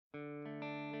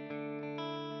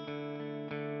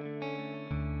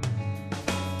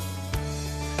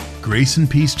Grace and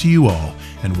peace to you all,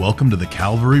 and welcome to the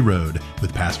Calvary Road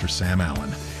with Pastor Sam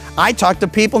Allen. I talk to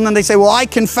people and then they say, well, I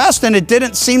confessed and it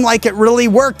didn't seem like it really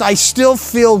worked. I still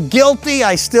feel guilty.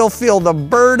 I still feel the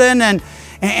burden. And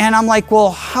I'm like,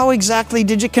 well, how exactly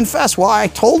did you confess? Well, I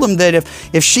told them that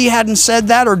if she hadn't said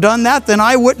that or done that, then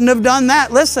I wouldn't have done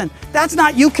that. Listen, that's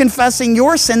not you confessing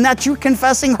your sin. That's you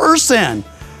confessing her sin.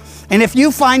 And if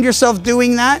you find yourself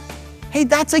doing that, hey,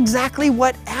 that's exactly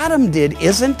what Adam did,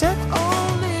 isn't it?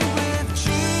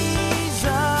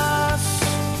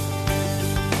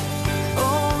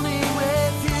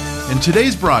 In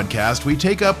today's broadcast, we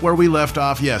take up where we left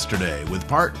off yesterday with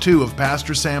part 2 of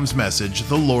Pastor Sam's message,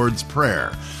 The Lord's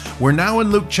Prayer. We're now in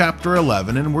Luke chapter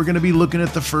 11, and we're going to be looking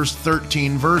at the first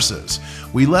 13 verses.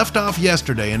 We left off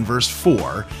yesterday in verse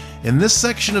 4. In this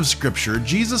section of Scripture,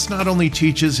 Jesus not only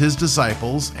teaches his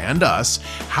disciples and us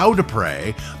how to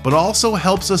pray, but also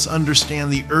helps us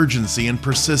understand the urgency and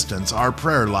persistence our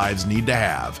prayer lives need to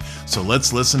have. So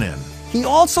let's listen in. He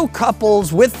also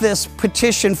couples with this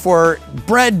petition for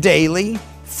bread daily,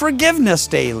 forgiveness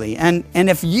daily. And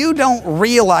if you don't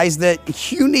realize that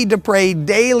you need to pray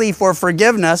daily for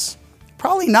forgiveness,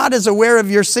 probably not as aware of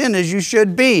your sin as you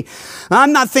should be.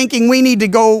 I'm not thinking we need to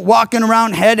go walking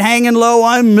around head hanging low.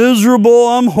 I'm miserable,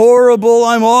 I'm horrible,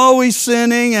 I'm always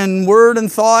sinning in word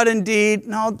and thought and deed.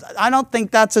 No, I don't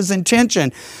think that's his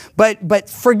intention. But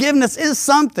forgiveness is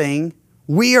something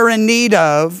we are in need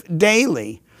of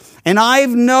daily. And I've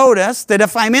noticed that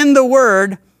if I'm in the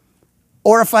Word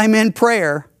or if I'm in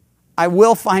prayer, I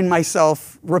will find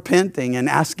myself repenting and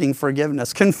asking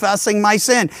forgiveness, confessing my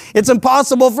sin. It's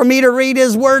impossible for me to read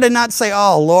His Word and not say,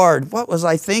 oh, Lord, what was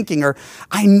I thinking? Or,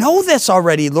 I know this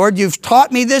already, Lord. You've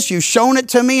taught me this. You've shown it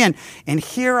to me. And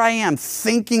here I am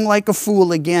thinking like a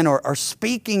fool again or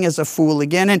speaking as a fool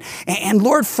again. And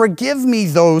Lord, forgive me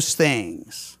those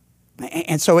things.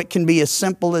 And so it can be as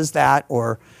simple as that,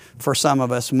 or for some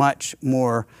of us, much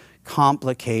more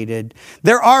complicated.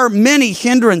 There are many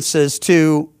hindrances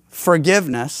to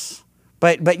forgiveness,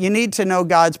 but you need to know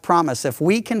God's promise. If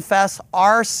we confess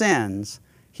our sins,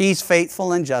 He's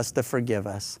faithful and just to forgive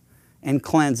us and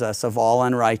cleanse us of all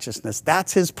unrighteousness.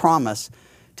 That's His promise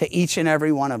to each and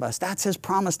every one of us. That's His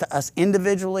promise to us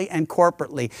individually and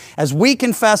corporately. As we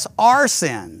confess our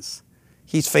sins,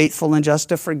 He's faithful and just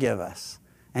to forgive us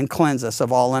and cleanse us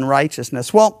of all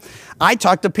unrighteousness. Well, I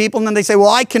talk to people and then they say, well,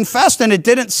 I confessed and it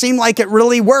didn't seem like it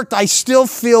really worked. I still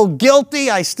feel guilty.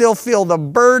 I still feel the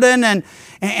burden. And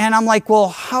I'm like, well,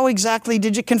 how exactly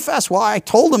did you confess? Well, I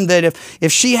told them that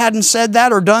if she hadn't said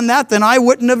that or done that, then I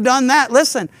wouldn't have done that.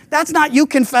 Listen, that's not you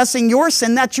confessing your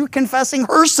sin. That's you confessing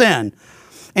her sin.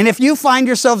 And if you find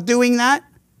yourself doing that,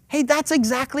 hey, that's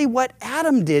exactly what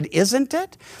Adam did, isn't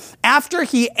it? After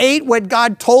he ate what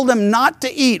God told him not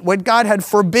to eat, what God had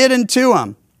forbidden to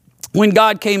him, when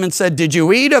God came and said, did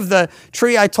you eat of the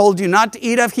tree I told you not to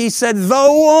eat of? He said, the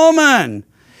woman.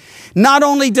 Not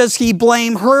only does he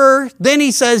blame her, then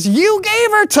he says, you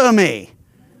gave her to me.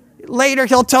 Later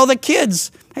he'll tell the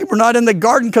kids, hey, we're not in the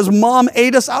garden because mom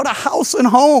ate us out of house and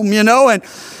home, you know.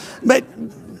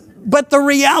 But the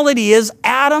reality is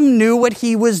Adam knew what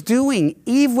he was doing.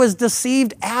 Eve was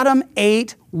deceived. Adam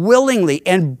ate willingly.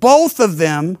 And both of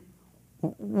them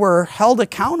were held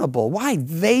accountable. Why?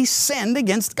 They sinned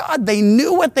against God. They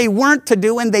knew what they weren't to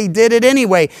do and they did it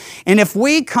anyway. And if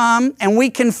we come and we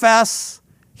confess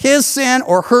his sin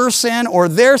or her sin or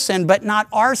their sin, but not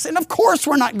our sin, of course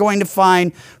we're not going to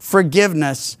find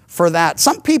forgiveness for that.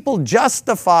 Some people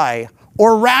justify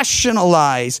or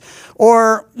rationalize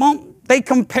or, well, they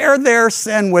compare their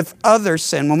sin with other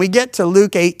sin. When we get to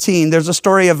Luke 18, there's a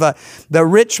story of the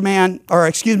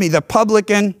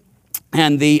publican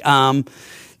and the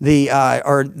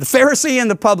Pharisee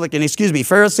and the publican,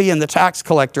 Pharisee and the tax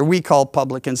collector. We call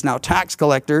publicans now tax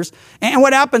collectors. And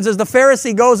what happens is the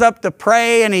Pharisee goes up to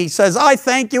pray and he says, I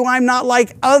thank you, I'm not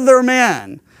like other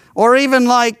men. Or even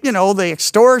like, the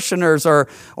extortioners or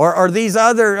these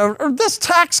other, or this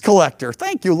tax collector.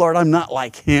 Thank you, Lord, I'm not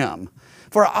like him.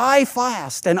 For I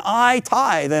fast and I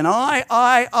tithe and I.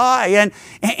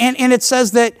 And it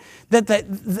says that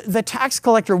the tax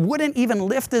collector wouldn't even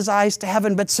lift his eyes to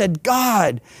heaven, but said,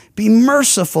 God, be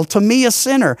merciful to me, a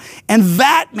sinner. And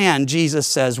that man, Jesus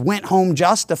says, went home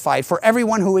justified. For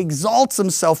everyone who exalts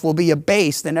himself will be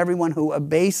abased, and everyone who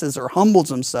abases or humbles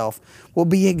himself will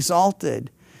be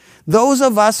exalted. Those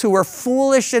of us who are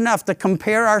foolish enough to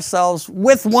compare ourselves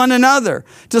with one another,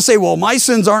 to say, well, my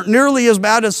sins aren't nearly as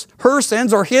bad as her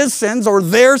sins or his sins or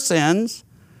their sins.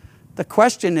 The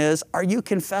question is, are you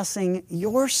confessing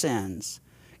your sins?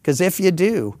 Because if you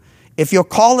do, if you'll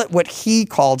call it what he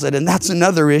calls it, and that's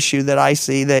another issue that I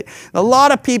see, that a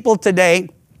lot of people today,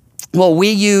 well,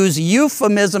 we use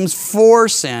euphemisms for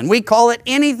sin. We call it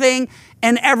anything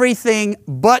and everything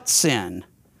but sin.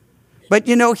 But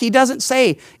you know, he doesn't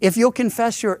say, if you'll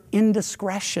confess your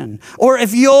indiscretion, or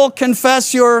if you'll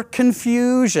confess your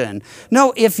confusion.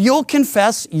 No, if you'll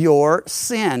confess your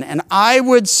sin. And I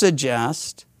would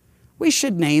suggest we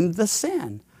should name the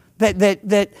sin.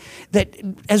 That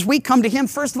as we come to him,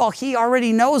 first of all, he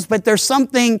already knows, but there's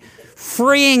something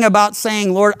freeing about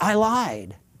saying, Lord, I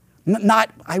lied.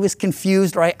 Not, I was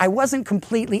confused, or I wasn't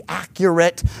completely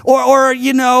accurate, or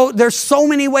you know, there's so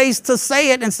many ways to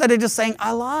say it instead of just saying,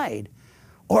 I lied.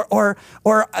 Or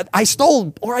I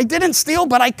stole, or I didn't steal,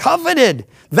 but I coveted.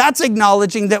 That's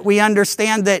acknowledging that we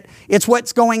understand that it's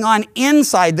what's going on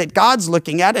inside that God's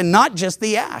looking at and not just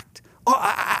the act.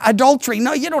 Adultery,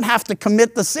 no, you don't have to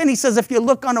commit the sin. He says if you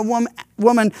look on a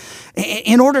woman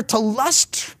in order to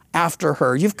lust after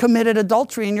her, you've committed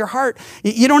adultery in your heart.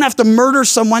 You don't have to murder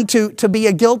someone to be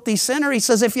a guilty sinner. He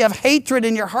says if you have hatred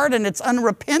in your heart and it's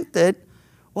unrepented,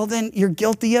 well, then you're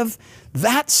guilty of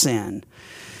that sin.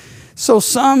 So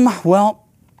some, well,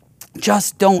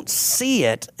 just don't see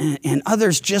it, and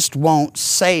others just won't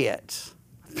say it.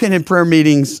 I've been in prayer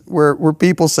meetings where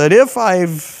people said, if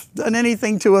I've done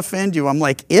anything to offend you, I'm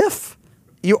like, if?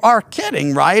 You are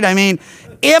kidding, right? I mean,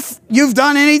 if you've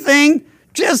done anything,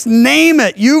 just name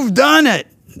it. You've done it.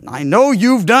 I know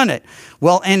you've done it.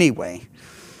 Well, anyway,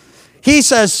 he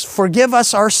says, forgive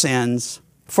us our sins,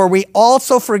 for we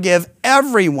also forgive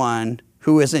everyone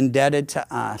who is indebted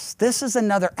to us. This is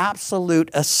another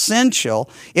absolute essential.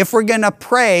 If we're going to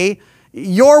pray,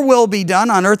 your will be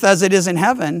done on earth as it is in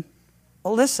heaven.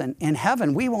 Well, listen, in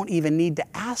heaven, we won't even need to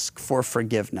ask for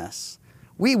forgiveness.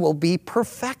 We will be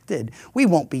perfected. We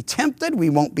won't be tempted. We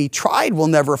won't be tried. We'll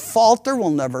never falter. We'll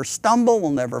never stumble.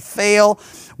 We'll never fail.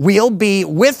 We'll be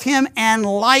with him and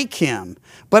like him.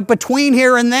 But between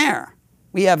here and there,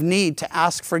 we have need to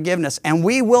ask forgiveness, and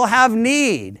we will have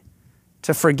need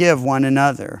to forgive one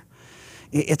another.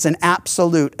 It's an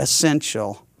absolute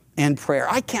essential in prayer.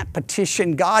 I can't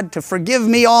petition God to forgive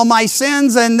me all my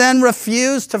sins and then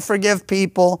refuse to forgive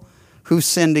people who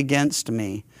sinned against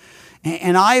me.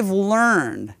 And I've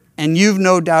learned, and you've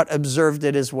no doubt observed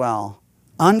it as well,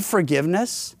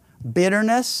 unforgiveness,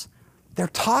 bitterness, they're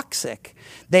toxic.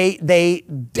 They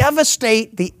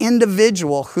devastate the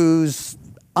individual who's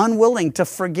unwilling to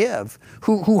forgive,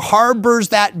 who harbors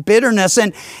that bitterness,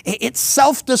 and it's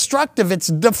self-destructive, it's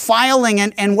defiling,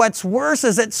 and what's worse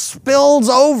is it spills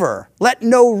over. Let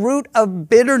no root of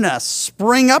bitterness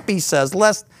spring up, he says,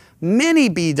 lest many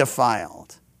be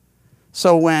defiled.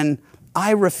 So when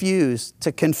I refuse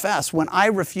to confess, when I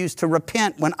refuse to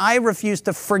repent, when I refuse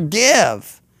to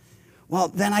forgive, well,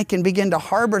 then I can begin to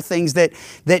harbor things that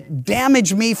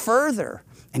damage me further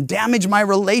and damage my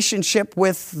relationship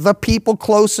with the people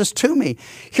closest to me.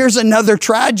 Here's another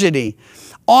tragedy.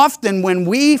 Often when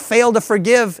we fail to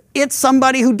forgive, it's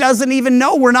somebody who doesn't even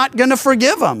know we're not going to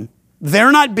forgive them.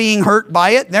 They're not being hurt by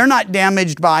it. They're not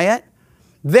damaged by it.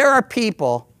 There are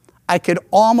people, I could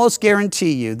almost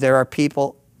guarantee you, there are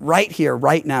people right here,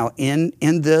 right now, in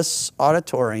this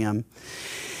auditorium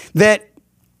that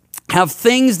have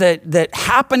things that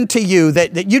happen to you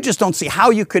that you just don't see how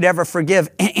you could ever forgive.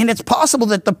 And it's possible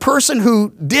that the person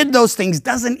who did those things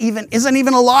isn't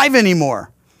even alive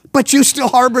anymore. But you still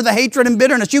harbor the hatred and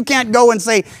bitterness. You can't go and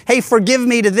say, hey, forgive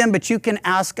me to them, but you can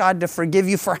ask God to forgive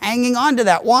you for hanging on to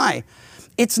that. Why?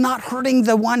 It's not hurting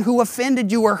the one who offended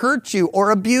you or hurt you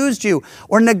or abused you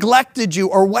or neglected you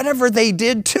or whatever they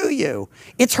did to you.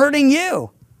 It's hurting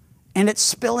you. And it's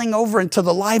spilling over into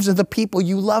the lives of the people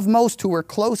you love most who are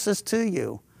closest to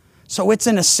you. So it's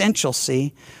an essential,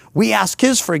 see. We ask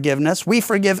his forgiveness. We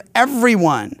forgive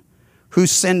everyone who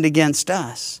sinned against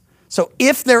us. So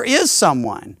if there is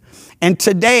someone, and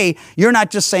today you're not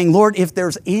just saying, Lord, if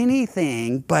there's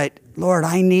anything, but Lord,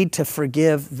 I need to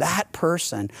forgive that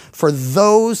person for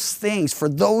those things, for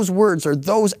those words or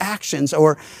those actions.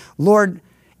 Or Lord,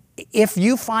 if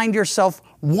you find yourself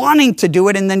wanting to do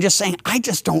it and then just saying, I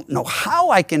just don't know how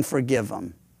I can forgive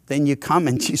them, then you come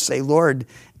and you say, Lord,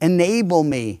 enable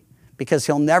me, because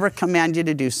he'll never command you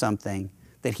to do something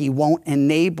that he won't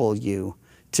enable you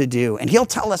to do. And he'll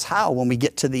tell us how when we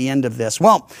get to the end of this.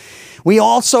 Well, we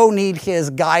also need his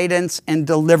guidance and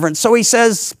deliverance. So he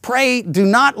says, pray, do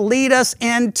not lead us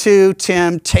into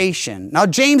temptation. Now,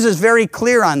 James is very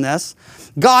clear on this.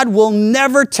 God will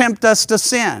never tempt us to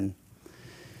sin.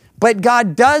 But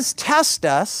God does test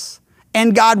us,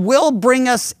 and God will bring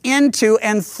us into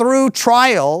and through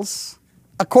trials,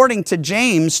 according to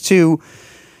James, to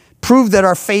prove that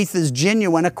our faith is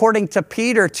genuine, according to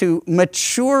Peter, to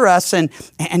mature us and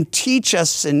teach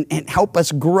us and help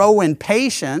us grow in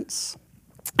patience.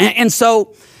 And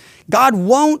so God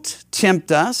won't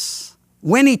tempt us.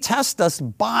 When he tests us,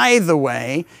 by the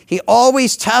way, he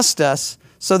always tests us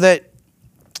so that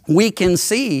we can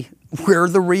see we're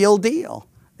the real deal.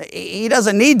 He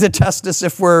doesn't need to test us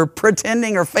if we're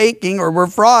pretending or faking or we're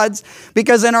frauds,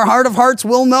 because in our heart of hearts,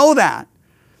 we'll know that.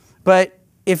 But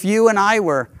if you and I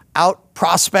were out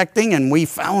prospecting and we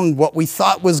found what we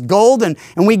thought was gold and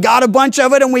we got a bunch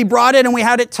of it and we brought it and we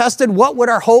had it tested, what would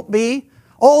our hope be?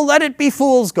 Oh, let it be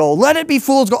fool's gold. Let it be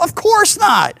fool's gold. Of course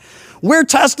not. We're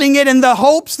testing it in the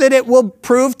hopes that it will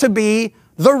prove to be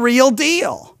the real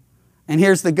deal. And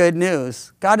here's the good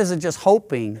news. God isn't just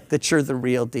hoping that you're the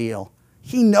real deal.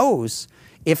 He knows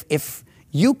if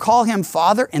you call him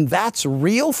Father and that's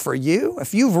real for you,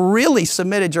 if you've really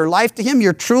submitted your life to him,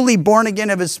 you're truly born again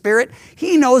of his Spirit,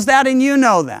 he knows that and you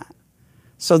know that.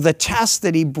 So the tests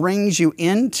that he brings you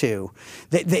into,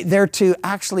 they're to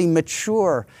actually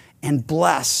mature and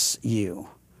bless you.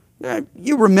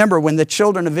 You remember when the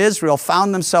children of Israel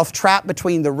found themselves trapped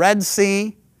between the Red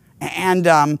Sea and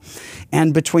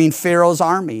between Pharaoh's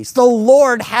armies. The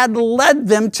Lord had led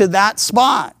them to that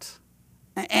spot.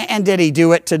 And did he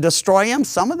do it to destroy them?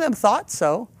 Some of them thought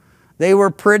so. They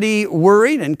were pretty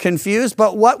worried and confused.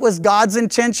 But what was God's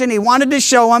intention? He wanted to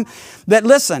show them that,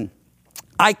 listen,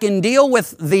 I can deal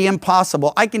with the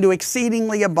impossible. I can do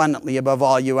exceedingly abundantly above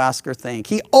all you ask or think.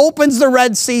 He opens the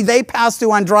Red Sea. They pass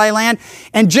through on dry land.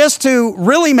 And just to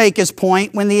really make his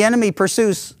point, when the enemy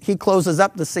pursues, he closes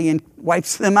up the sea and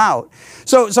wipes them out.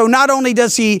 So not only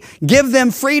does he give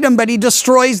them freedom, but he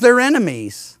destroys their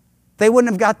enemies. They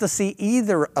wouldn't have got to see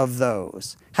either of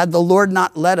those had the Lord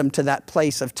not led them to that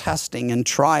place of testing and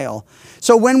trial.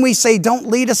 So when we say don't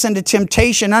lead us into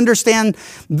temptation, understand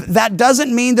that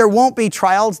doesn't mean there won't be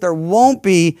trials, there won't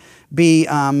be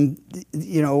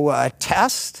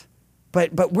tests,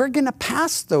 but we're going to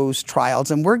pass those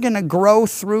trials and we're going to grow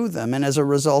through them and as a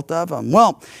result of them.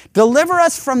 Well, deliver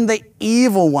us from the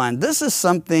evil one. This is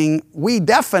something we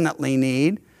definitely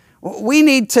need. We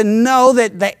need to know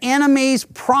that the enemy's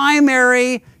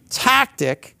primary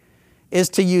tactic is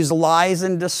to use lies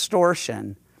and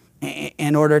distortion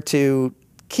in order to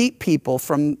keep people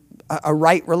from a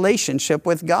right relationship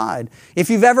with God.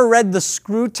 If you've ever read the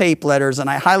Screwtape Letters, and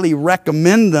I highly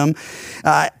recommend them,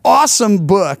 awesome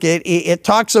book. It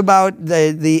talks about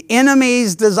the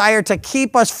enemy's desire to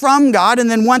keep us from God,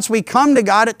 and then once we come to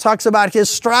God, it talks about his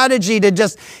strategy to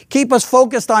just keep us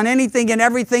focused on anything and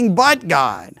everything but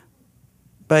God.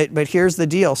 But here's the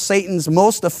deal. Satan's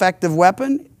most effective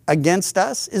weapon against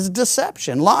us is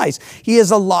deception, lies. He is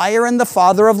a liar and the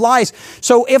father of lies.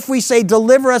 So if we say,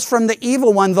 deliver us from the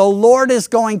evil one, the Lord is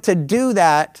going to do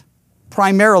that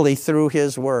primarily through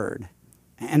his word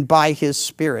and by his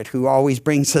Spirit, who always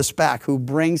brings us back, who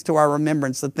brings to our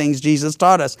remembrance the things Jesus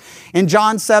taught us. In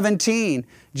John 17,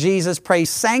 Jesus prays,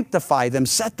 sanctify them,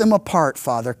 set them apart,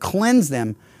 Father, cleanse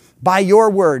them by your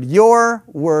word. Your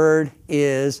word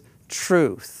is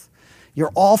truth.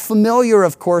 You're all familiar,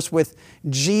 of course, with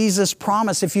Jesus'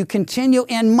 promise. If you continue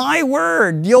in my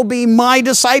word, you'll be my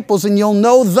disciples and you'll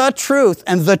know the truth,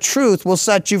 and the truth will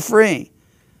set you free.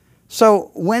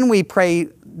 So when we pray,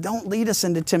 don't lead us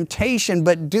into temptation,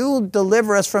 but do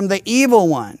deliver us from the evil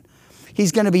one.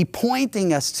 He's going to be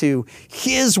pointing us to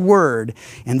his word,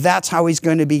 and that's how he's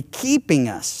going to be keeping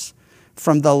us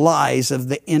from the lies of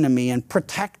the enemy and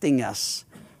protecting us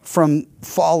from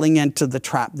falling into the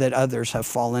trap that others have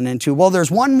fallen into. Well,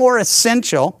 there's one more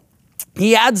essential.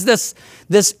 He adds this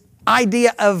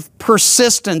idea of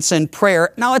persistence in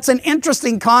prayer. Now, it's an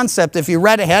interesting concept. If you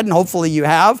read ahead, and hopefully you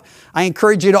have, I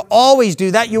encourage you to always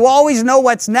do that. You always know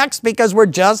what's next because we're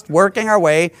just working our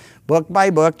way book by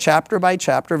book, chapter by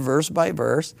chapter, verse by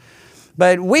verse.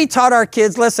 But we taught our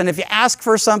kids, listen, if you ask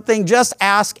for something, just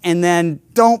ask and then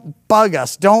don't bug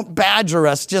us. Don't badger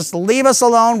us. Just leave us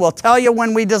alone. We'll tell you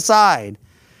when we decide.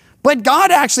 But God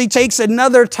actually takes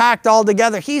another tact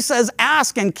altogether. He says,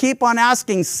 ask and keep on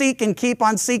asking, seek and keep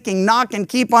on seeking, knock and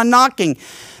keep on knocking.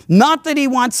 Not that he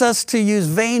wants us to use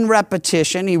vain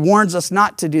repetition. He warns us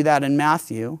not to do that in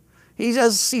Matthew. He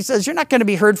says, you're not going to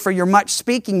be heard for your much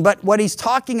speaking, but what he's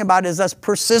talking about is us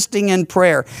persisting in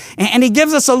prayer. And he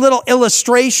gives us a little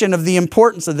illustration of the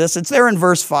importance of this. It's there in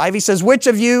verse 5. He says, which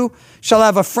of you shall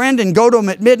have a friend and go to him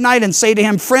at midnight and say to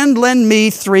him, friend, lend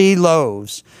me 3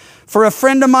 loaves. For a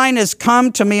friend of mine has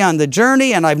come to me on the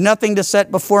journey and I've nothing to set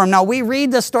before him. Now we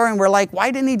read the story and we're like, why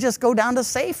didn't he just go down to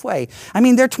Safeway? I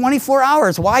mean, they're 24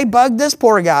 hours. Why bug this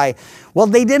poor guy? Well,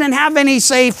 they didn't have any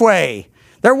Safeway.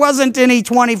 There wasn't any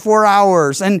 24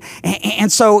 hours. And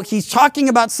so he's talking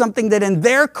about something that in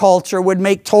their culture would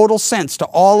make total sense to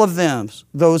all of them,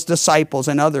 those disciples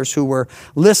and others who were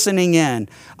listening in.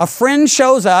 A friend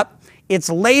shows up. It's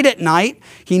late at night.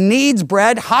 He needs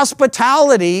bread.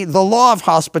 Hospitality, the law of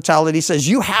hospitality says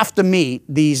you have to meet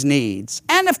these needs.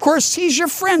 And of course, he's your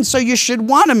friend, so you should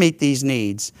want to meet these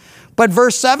needs. But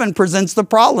verse 7 presents the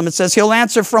problem. It says he'll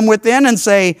answer from within and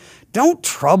say, don't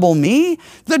trouble me.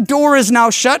 The door is now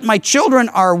shut. My children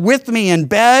are with me in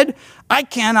bed. I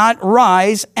cannot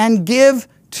rise and give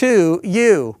to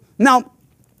you. Now,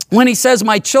 when he says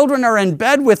my children are in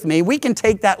bed with me, we can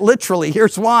take that literally.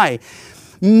 Here's why.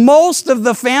 Most of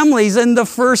the families in the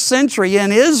first century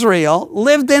in Israel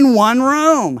lived in one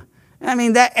room. I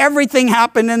mean, that everything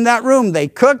happened in that room. They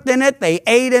cooked in it, they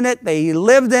ate in it, they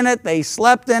lived in it, they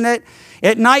slept in it.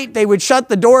 At night, they would shut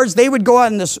the doors. They would go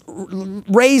on this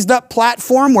raised up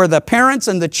platform where the parents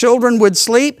and the children would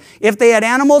sleep. If they had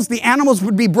animals, the animals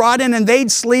would be brought in and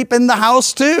they'd sleep in the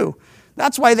house too.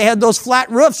 That's why they had those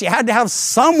flat roofs. You had to have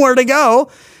somewhere to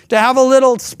go to have a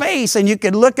little space, and you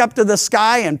could look up to the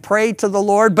sky and pray to the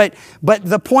Lord. But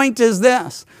the point is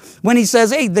this. When he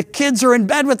says, hey, the kids are in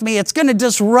bed with me, it's going to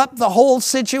disrupt the whole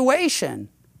situation.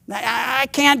 I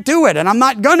can't do it, and I'm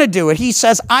not going to do it. He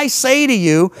says, I say to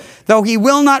you, though he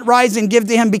will not rise and give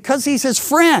to him because he's his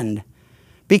friend,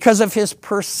 because of his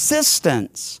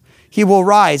persistence, he will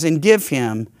rise and give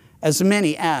him as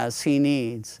many as he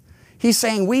needs. He's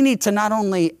saying we need to not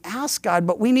only ask God,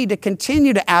 but we need to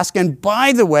continue to ask. And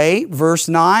by the way, verse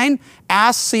 9,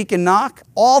 ask, seek, and knock,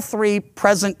 all three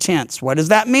present tense. What does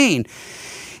that mean?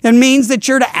 It means that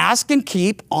you're to ask and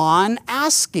keep on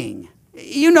asking.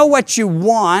 You know what you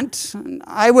want.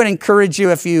 I would encourage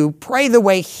you, if you pray the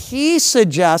way he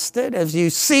suggested, as you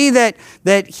see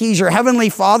that he's your heavenly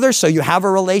Father, so you have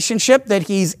a relationship, that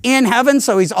he's in heaven,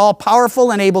 so he's all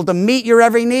powerful and able to meet your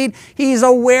every need. He's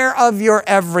aware of your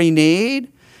every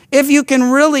need. If you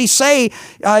can really say,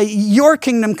 your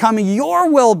kingdom come, your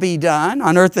will be done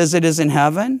on earth as it is in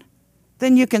heaven,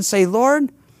 then you can say, Lord,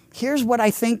 here's what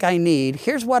I think I need.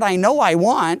 Here's what I know I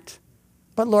want.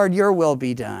 But Lord, your will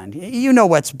be done. You know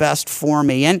what's best for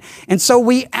me. And so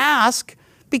we ask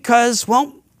because,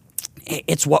 well,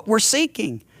 it's what we're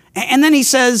seeking. And then he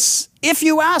says, if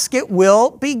you ask, it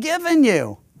will be given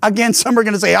you. Again, some are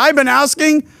going to say, I've been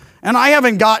asking and I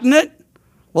haven't gotten it.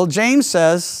 Well, James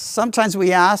says, sometimes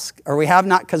we ask, or we have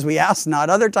not because we ask not.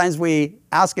 Other times we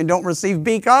ask and don't receive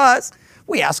because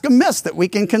we ask amiss that we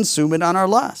can consume it on our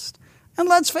lust. And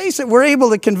let's face it, we're able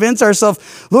to convince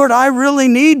ourselves, Lord, I really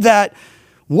need that.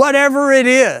 Whatever it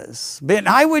is, but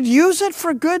I would use it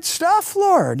for good stuff,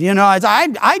 Lord. You know,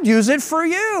 I'd use it for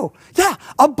you. Yeah,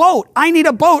 a boat. I need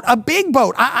a boat, a big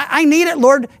boat. I need it,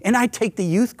 Lord. And I take the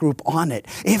youth group on it.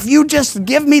 If you just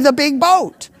give me the big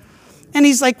boat. And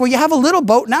he's like, well, you have a little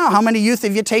boat now. How many youth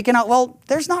have you taken out? Well,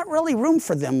 there's not really room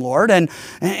for them, Lord. And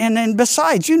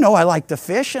besides, you know I like to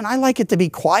fish and I like it to be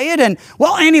quiet. And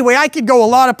well, anyway, I could go a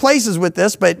lot of places with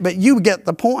this, but you get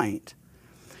the point.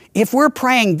 If we're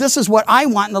praying, this is what I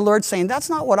want, and the Lord's saying, that's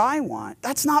not what I want.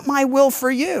 That's not my will for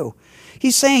you.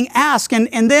 He's saying, ask, and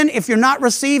then if you're not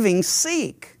receiving,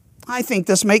 seek. I think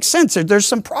this makes sense. There's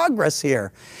some progress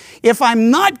here. If I'm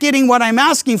not getting what I'm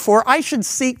asking for, I should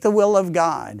seek the will of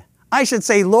God. I should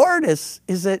say, Lord, is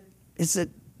it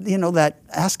you know, that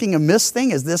asking amiss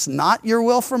thing? Is this not your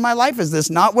will for my life? Is this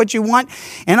not what you want?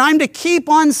 And I'm to keep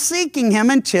on seeking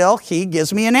him until he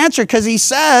gives me an answer. Because he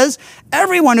says,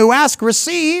 everyone who asks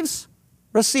receives.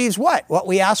 Receives what? What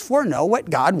we ask for? No, what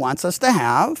God wants us to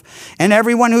have. And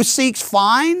everyone who seeks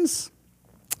finds.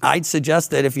 I'd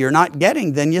suggest that if you're not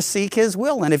getting, then you seek his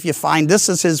will. And if you find this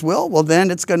is his will, well,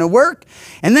 then it's going to work.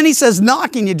 And then he says,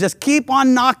 knocking. You just keep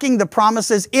on knocking. The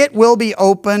promise is it will be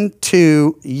open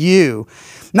to you.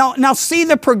 Now see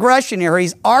the progression here.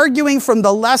 He's arguing from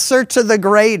the lesser to the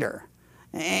greater.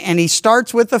 And he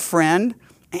starts with a friend.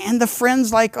 And the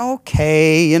friend's like,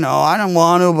 okay, you know, I don't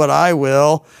want to, but I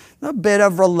will. A bit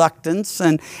of reluctance.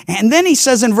 And then he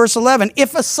says in verse 11,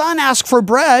 if a son asks for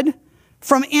bread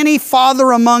from any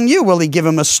father among you, will he give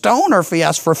him a stone? Or if he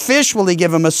asks for fish, will he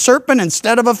give him a serpent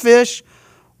instead of a fish?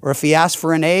 Or if he asks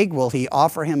for an egg, will he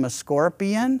offer him a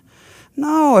scorpion?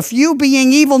 No, if you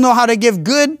being evil know how to give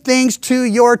good things to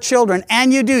your children,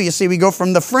 and you do. You see, we go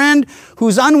from the friend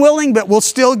who's unwilling but will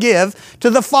still give to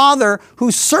the father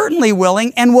who's certainly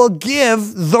willing and will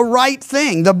give the right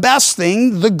thing, the best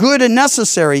thing, the good and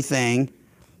necessary thing.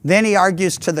 Then he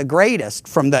argues to the greatest,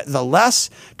 from the less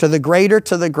to the greater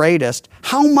to the greatest.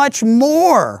 How much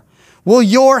more will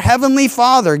your heavenly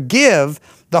Father give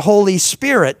the Holy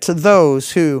Spirit to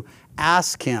those who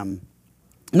ask him?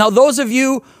 Now, those of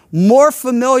you more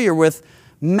familiar with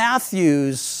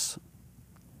Matthew's,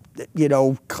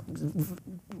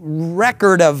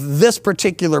 record of this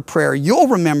particular prayer, you'll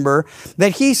remember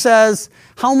that he says,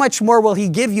 how much more will he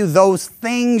give you those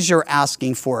things you're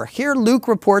asking for? Here, Luke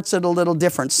reports it a little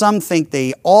different. Some think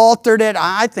they altered it.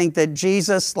 I think that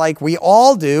Jesus, like we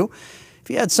all do, if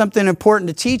he had something important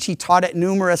to teach, he taught it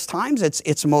numerous times.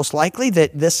 It's most likely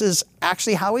that this is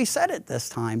actually how he said it this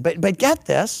time. But get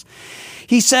this.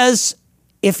 He says,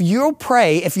 if you'll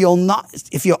pray, if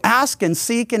you'll ask and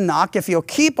seek and knock, if you'll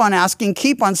keep on asking,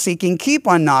 keep on seeking, keep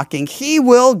on knocking, he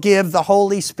will give the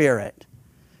Holy Spirit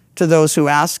to those who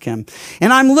ask him.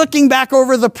 And I'm looking back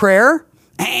over the prayer,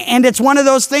 and it's one of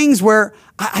those things where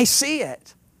I see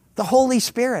it. The Holy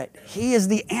Spirit, he is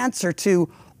the answer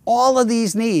to all of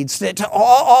these needs, to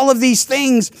all of these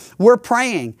things we're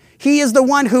praying. He is the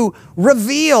one who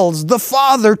reveals the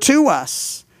Father to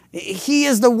us. He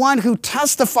is the one who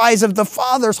testifies of the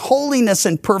Father's holiness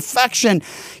and perfection.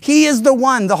 He is the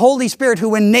one, the Holy Spirit,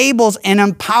 who enables and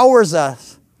empowers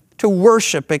us to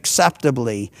worship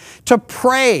acceptably, to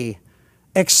pray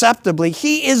acceptably.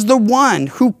 He is the one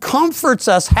who comforts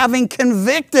us, having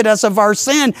convicted us of our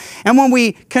sin. And when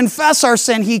we confess our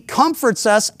sin, he comforts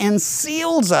us and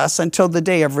seals us until the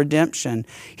day of redemption.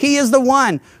 He is the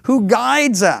one who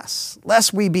guides us,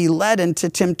 lest we be led into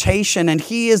temptation. And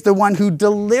he is the one who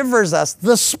delivers us,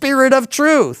 the Spirit of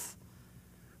truth,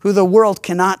 who the world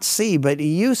cannot see, but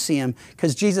you see him,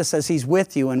 because Jesus says he's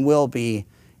with you and will be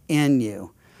in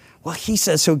you. Well, he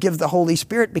says he'll give the Holy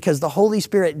Spirit because the Holy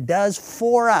Spirit does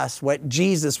for us what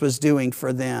Jesus was doing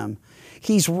for them.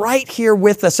 He's right here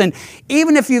with us. And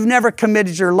even if you've never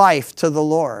committed your life to the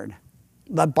Lord,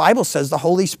 the Bible says the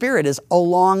Holy Spirit is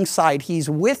alongside. He's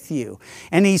with you.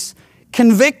 And he's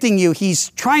convicting you.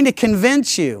 He's trying to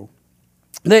convince you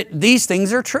that these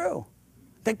things are true.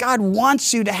 That God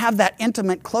wants you to have that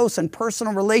intimate, close, and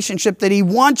personal relationship. That he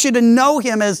wants you to know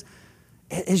him as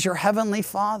your heavenly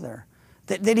Father.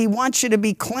 That he wants you to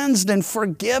be cleansed and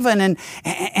forgiven,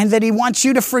 and that he wants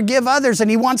you to forgive others, and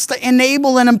he wants to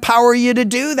enable and empower you to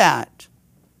do that.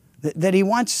 That he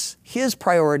wants his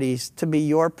priorities to be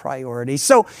your priorities.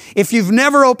 So if you've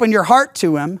never opened your heart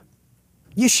to him,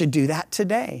 you should do that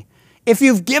today. If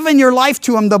you've given your life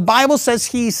to him, the Bible says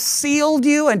he sealed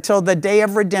you until the day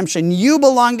of redemption. You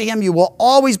belong to him. You will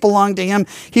always belong to him.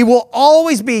 He will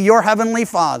always be your heavenly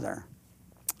Father.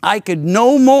 I could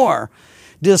no more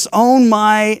disown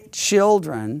my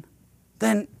children,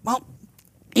 then, well,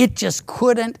 it just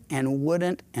couldn't and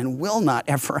wouldn't and will not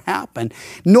ever happen.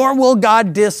 Nor will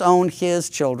God disown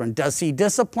his children. Does he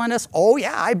discipline us? Oh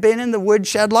yeah, I've been in the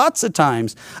woodshed lots of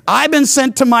times. I've been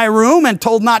sent to my room and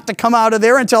told not to come out of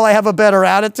there until I have a better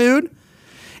attitude.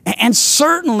 And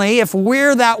certainly, if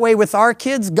we're that way with our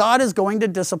kids, God is going to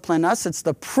discipline us. It's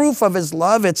the proof of his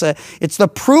love. It's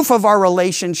the proof of our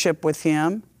relationship with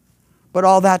him. But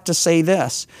all that to say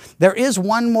this, there is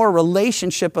one more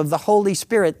relationship of the Holy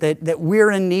Spirit that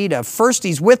we're in need of. First,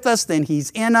 he's with us, then he's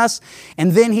in us,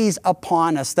 and then he's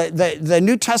upon us. The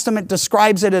New Testament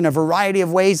describes it in a variety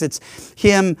of ways. It's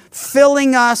him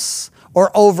filling us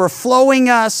or overflowing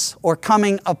us or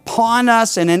coming upon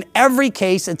us. And in every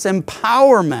case, it's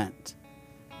empowerment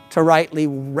to rightly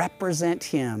represent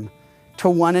him to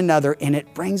one another, and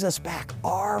it brings us back.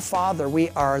 Our Father, we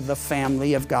are the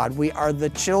family of God. We are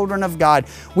the children of God.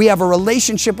 We have a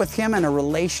relationship with him and a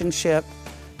relationship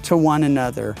to one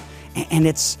another. And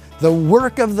it's the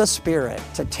work of the Spirit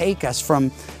to take us from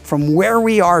where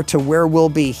we are to where we'll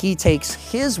be. He takes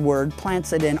his word,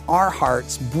 plants it in our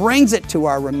hearts, brings it to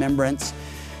our remembrance,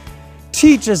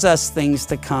 teaches us things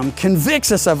to come,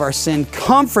 convicts us of our sin,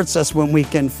 comforts us when we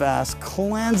confess,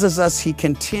 cleanses us. He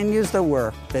continues the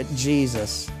work that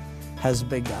Jesus has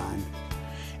begun.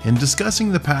 In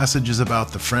discussing the passages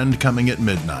about the friend coming at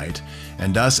midnight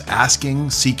and us asking,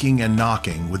 seeking, and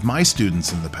knocking with my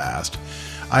students in the past,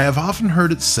 I have often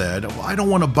heard it said, well, I don't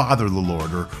want to bother the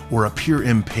Lord or appear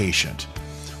impatient.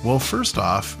 Well, first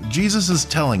off, Jesus is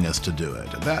telling us to do it.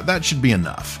 That should be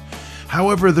enough.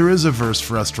 However, there is a verse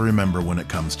for us to remember when it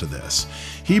comes to this.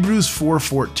 Hebrews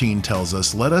 4:14 tells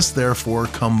us, "Let us therefore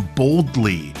come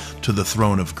boldly to the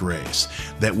throne of grace,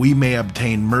 that we may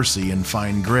obtain mercy and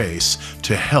find grace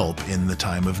to help in the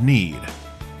time of need."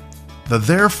 The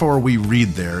therefore we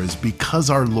read there is because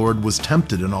our Lord was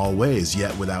tempted in all ways,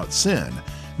 yet without sin.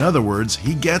 In other words,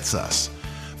 he gets us.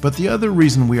 But the other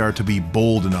reason we are to be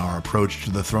bold in our approach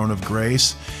to the throne of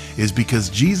grace is because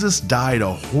Jesus died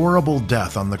a horrible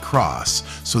death on the cross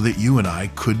so that you and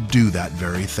I could do that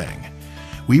very thing.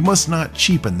 We must not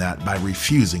cheapen that by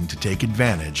refusing to take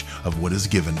advantage of what is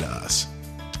given to us.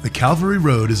 The Calvary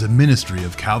Road is a ministry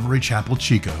of Calvary Chapel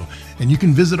Chico, and you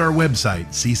can visit our website,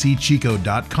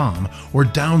 ccchico.com, or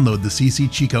download the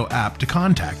CC Chico app to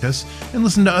contact us and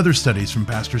listen to other studies from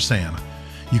Pastor Sam.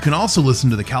 You can also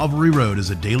listen to The Calvary Road as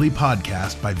a daily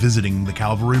podcast by visiting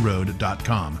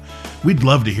thecalvaryroad.com. We'd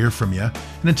love to hear from you,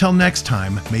 and until next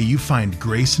time, may you find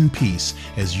grace and peace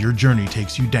as your journey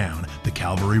takes you down the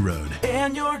Calvary Road.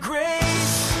 And your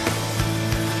grace